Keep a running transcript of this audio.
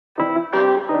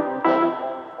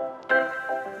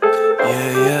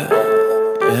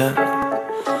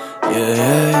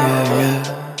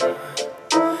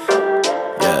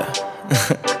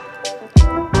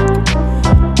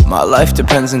life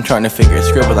depends on trying to figure a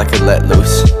scribble I could let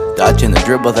loose, dodging the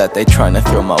dribble that they trying to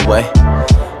throw my way.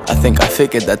 I think I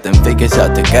figured that them figures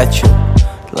out to get you.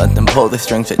 Let them pull the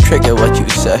strings that trigger what you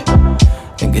say.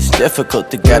 Think it's difficult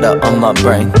to get out on my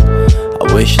brain.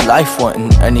 I wish life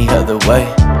wasn't any other way,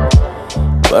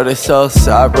 but it's all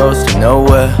side roads to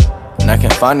nowhere, and I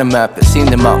can find a map that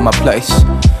seemed to mark my place.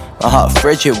 My heart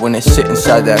frigid when it sit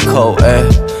inside that cold air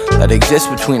that exists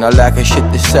between our lack of shit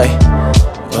to say.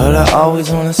 But I always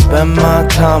wanna spend my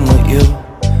time with you,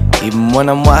 even when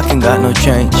I'm whack and got no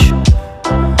change.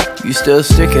 You still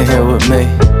sticking here with me,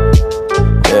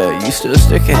 yeah, you still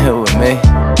sticking here with me.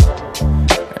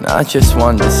 And I just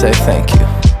wanted to say thank you,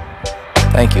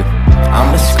 thank you.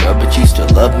 I'm a scrub but you still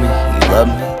love me, you love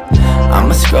me.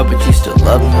 I'm a scrub but you still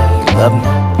love me, you love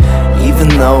me. Even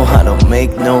though I don't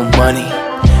make no money,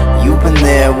 you've been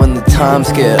there when the times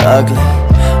get ugly.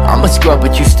 I'm a scrub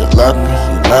but you still love me,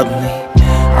 you love me.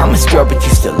 I'm a scrub but you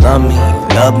still love me,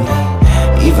 you love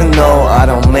me. Even though I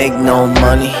don't make no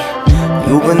money,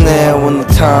 you've been there when the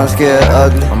times get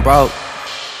ugly. I'm broke.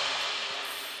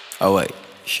 Oh wait,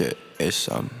 shit, it's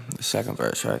the second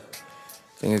verse, right?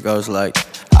 I think it goes like,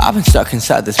 I've been stuck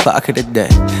inside this pocket of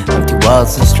debt, empty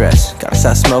walls and stress. Gotta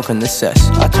stop smoking the cess,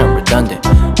 I turn redundant.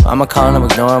 I'm a con, I'm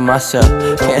ignoring myself.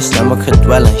 Can't stomach her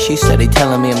dwelling. She steady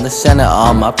telling me I'm the center of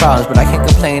all my problems, but I can't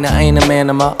complain, I ain't a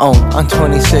man of my own. I'm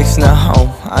 26, not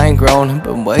home. I ain't grown, I've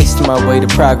been wasting my way to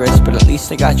progress, but at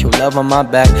least I got your love on my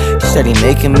back. You steady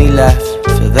making me laugh.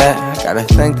 For that, I gotta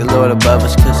thank the Lord above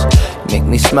us, cause you make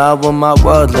me smile when my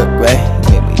world look gray.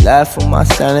 Make me laugh when my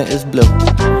Santa is blue.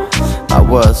 My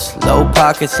world's low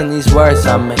pockets in these words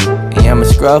I make. Yeah, I'm a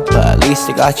scrub, but at least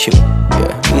I got you.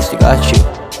 Yeah, at least I got you.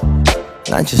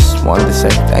 And I just wanted to say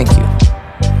thank you,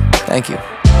 thank you.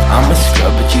 I'm a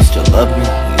scrub but you still love me,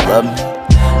 you love me.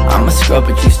 I'm a scrub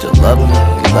but you still love me,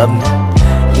 you love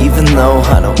me. Even though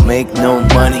I don't make no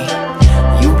money,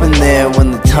 you've been there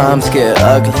when the times get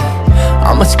ugly.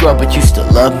 I'm a scrub but you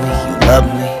still love me, you love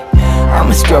me. I'm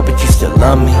a scrub but you still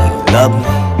love me, you love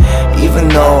me. Even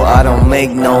though I don't make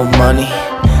no money,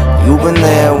 you've been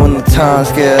there when the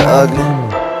times get ugly.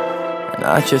 And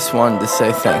I just wanted to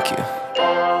say thank you,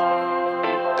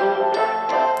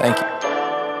 thank you.